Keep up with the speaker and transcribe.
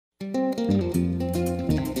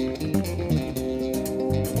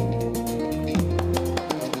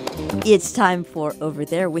It's time for Over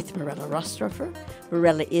There with Mirella Rastorfer.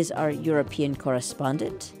 Mirella is our European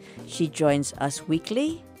correspondent. She joins us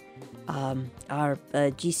weekly. Our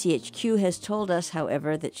GCHQ has told us,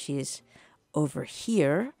 however, that she is over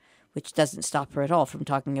here, which doesn't stop her at all from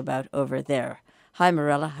talking about over there. Hi,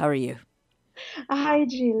 Mirella. How are you? Hi,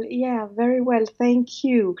 Jill. Yeah, very well. Thank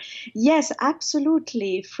you. Yes,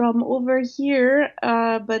 absolutely. From over here,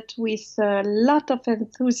 but with a lot of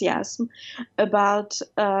enthusiasm about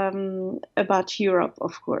Europe,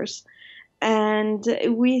 of course, and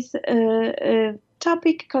with a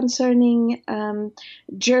topic concerning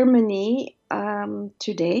Germany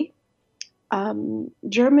today.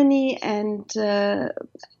 Germany and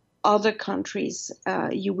other countries.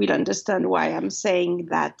 You will understand why I'm saying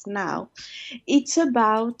that now. It's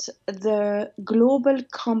about the Global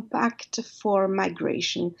Compact for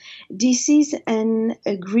Migration. This is an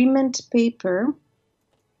agreement paper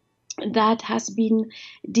that has been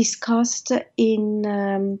discussed in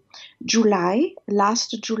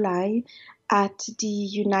last July, at the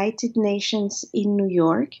United Nations in New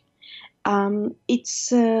York.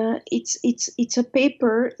 It's a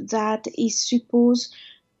paper that is supposed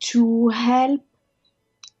to help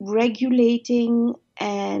regulating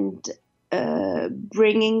and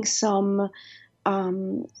bringing some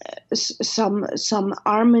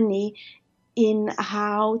harmony in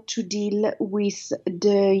how to deal with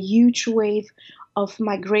the huge wave of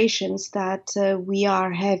migrations that we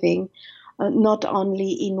are having, not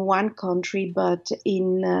only in one country but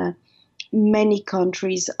in many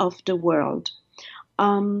countries of the world.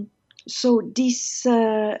 So this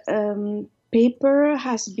paper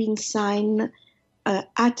has been signed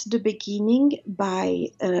at the beginning by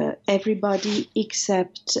everybody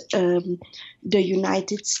except the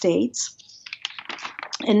United States.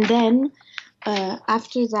 And then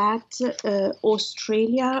after that,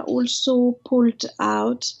 Australia also pulled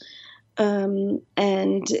out,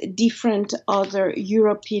 and different other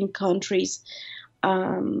European countries,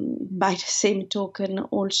 by the same token,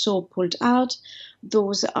 also pulled out.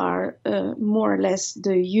 Those are more or less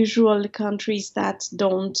the usual countries that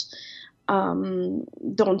don't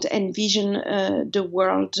envision the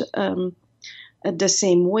world the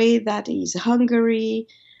same way. That is Hungary,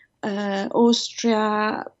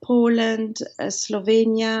 Austria, Poland,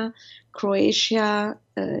 Slovenia, Croatia,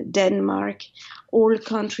 Denmark, all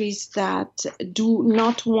countries that do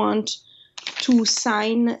not want to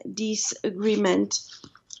sign this agreement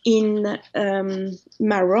in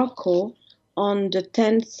Morocco on the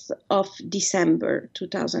 10th of December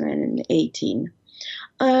 2018.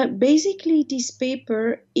 Basically, this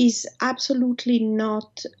paper is absolutely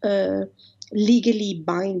not legally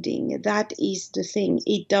binding. That is the thing.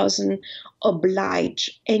 It doesn't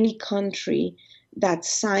oblige any country that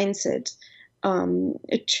signs it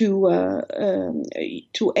to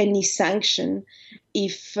any sanction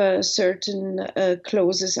if certain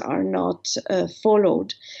clauses are not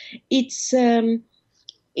followed. It's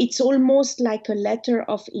almost like a letter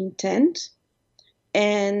of intent,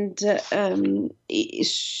 and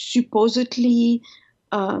supposedly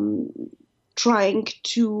trying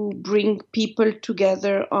to bring people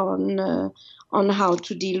together on how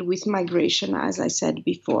to deal with migration, as I said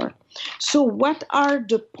before. So what are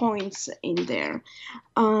the points in there?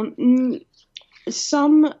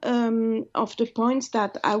 Some of the points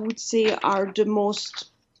that I would say are the most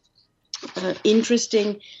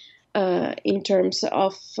interesting in terms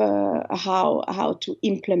of how to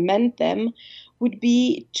implement them would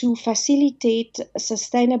be to facilitate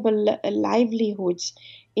sustainable livelihoods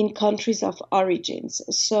in countries of origins.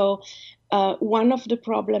 So one of the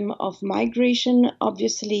problems of migration,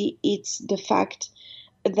 obviously, it's the fact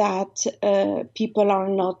that people are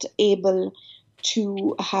not able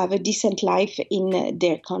to have a decent life in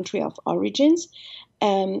their country of origins.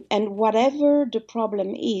 And whatever the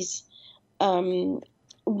problem is,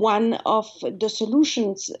 one of the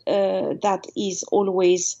solutions that is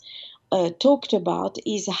always talked about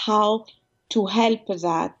is how to help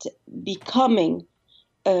that becoming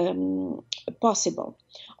possible.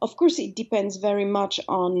 Of course, it depends very much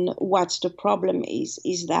on what the problem is.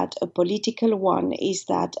 Is that a political one? Is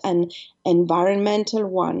that an environmental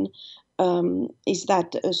one? Is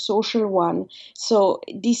that a social one? So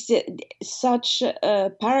such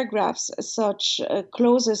paragraphs, such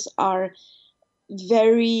clauses are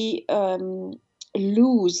very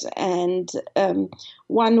loose, and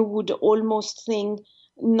one would almost think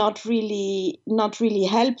not really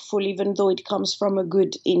helpful, even though it comes from a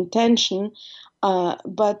good intention.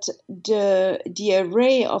 But the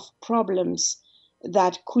array of problems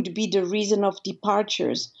that could be the reason of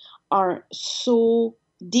departures are so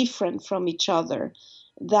different from each other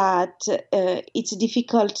that it's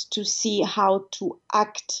difficult to see how to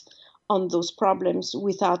act on those problems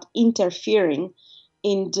without interfering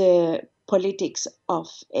in the politics of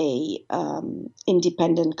a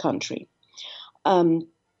independent country.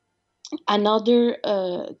 Another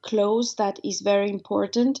clause that is very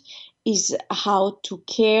important is how to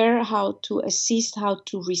care, how to assist, how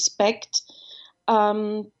to respect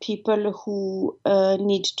people who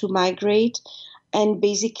need to migrate, and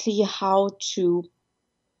basically how to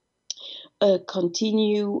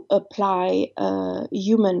continue apply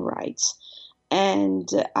human rights. And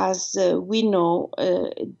as we know,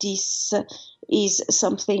 this is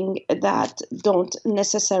something that don't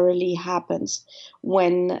necessarily happens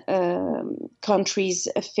when countries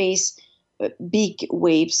face big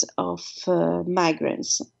waves of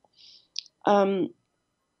migrants.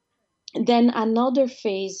 Then another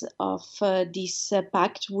phase of this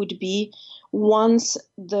pact would be once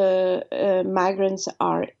the migrants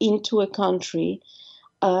are into a country,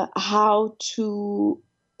 how to,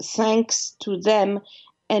 thanks to them,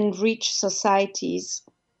 enrich societies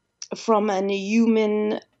from a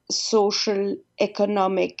human, social,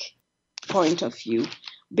 economic point of view.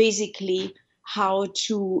 Basically, how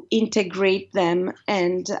to integrate them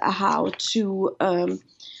and how to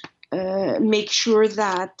make sure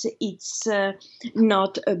that it's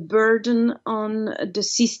not a burden on the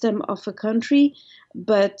system of a country,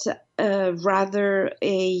 but rather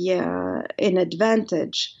an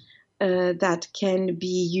advantage that can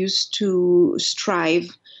be used to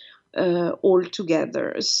strive all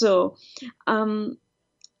together. So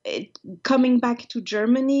coming back to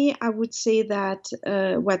Germany, I would say that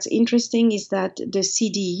what's interesting is that the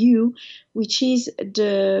CDU, which is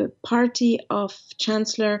the party of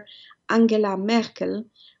Chancellor Angela Merkel,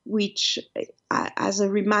 which, as a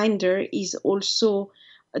reminder, is also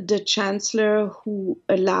the chancellor who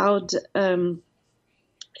allowed a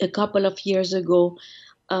couple of years ago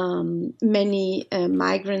many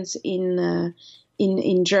migrants in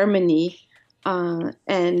Germany.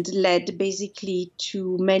 And led basically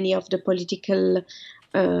to many of the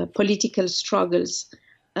political struggles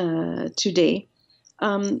today.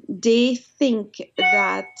 They think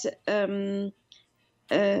that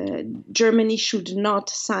Germany should not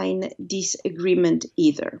sign this agreement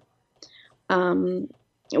either.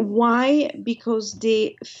 Why? Because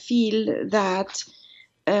they feel that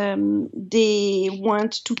they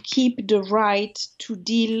want to keep the right to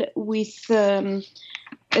deal with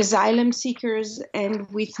asylum seekers and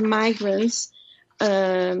with migrants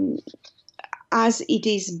as it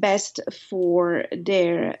is best for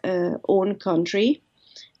their own country,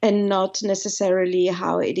 and not necessarily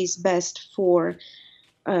how it is best for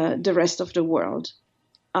the rest of the world.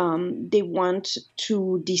 They want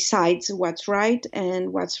to decide what's right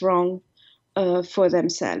and what's wrong for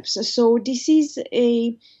themselves. So this is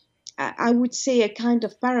I would say, a kind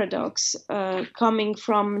of paradox coming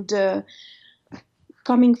from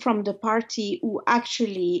the party who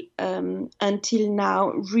actually, until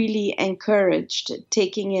now, really encouraged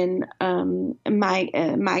taking in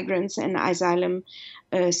migrants and asylum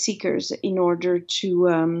seekers in order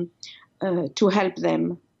to help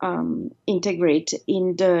them integrate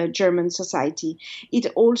in the German society. It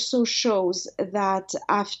also shows that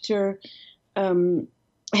after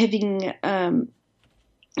having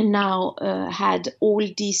now had all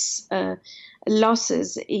these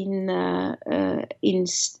losses in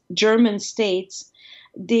German states,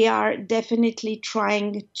 they are definitely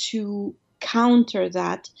trying to counter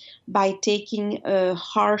that by taking a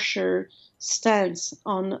harsher stance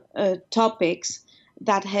on topics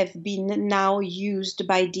that have been now used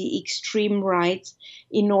by the extreme right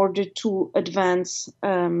in order to advance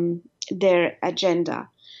their agenda.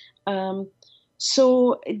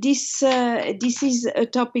 So this is a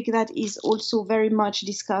topic that is also very much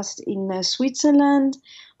discussed in Switzerland.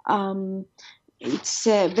 It's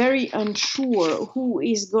very unsure who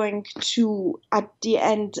is going to, at the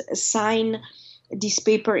end, sign this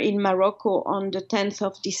paper in Morocco on the 10th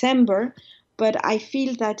of December. But I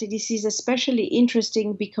feel that this is especially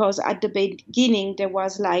interesting because at the beginning there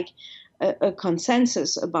was like a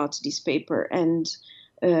consensus about this paper and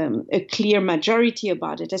a clear majority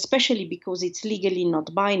about it, especially because it's legally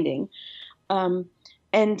not binding. And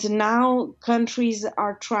now countries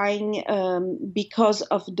are trying, because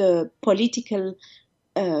of the political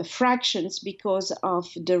fractions, because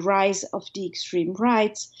of the rise of the extreme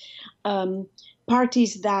rights,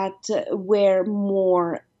 parties that were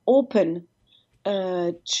more open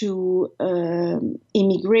to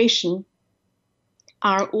immigration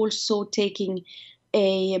are also taking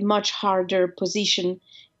a much harder position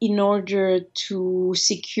in order to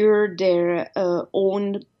secure their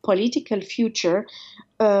own political future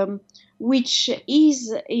which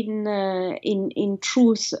is in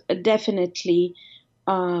truth definitely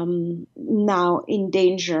now in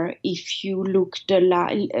danger if you look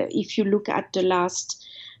at the last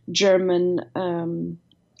German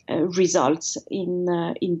results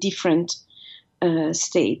in different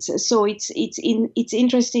states. So it's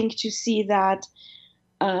interesting to see that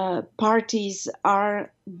parties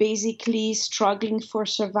are basically struggling for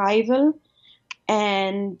survival,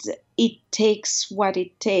 and it takes what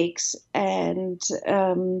it takes, and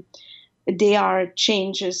there are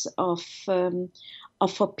changes of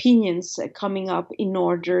opinions coming up in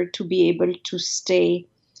order to be able to stay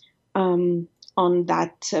on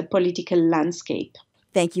that political landscape.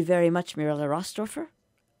 Thank you very much, Mirella Rastorfer.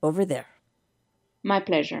 Over there. My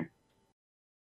pleasure.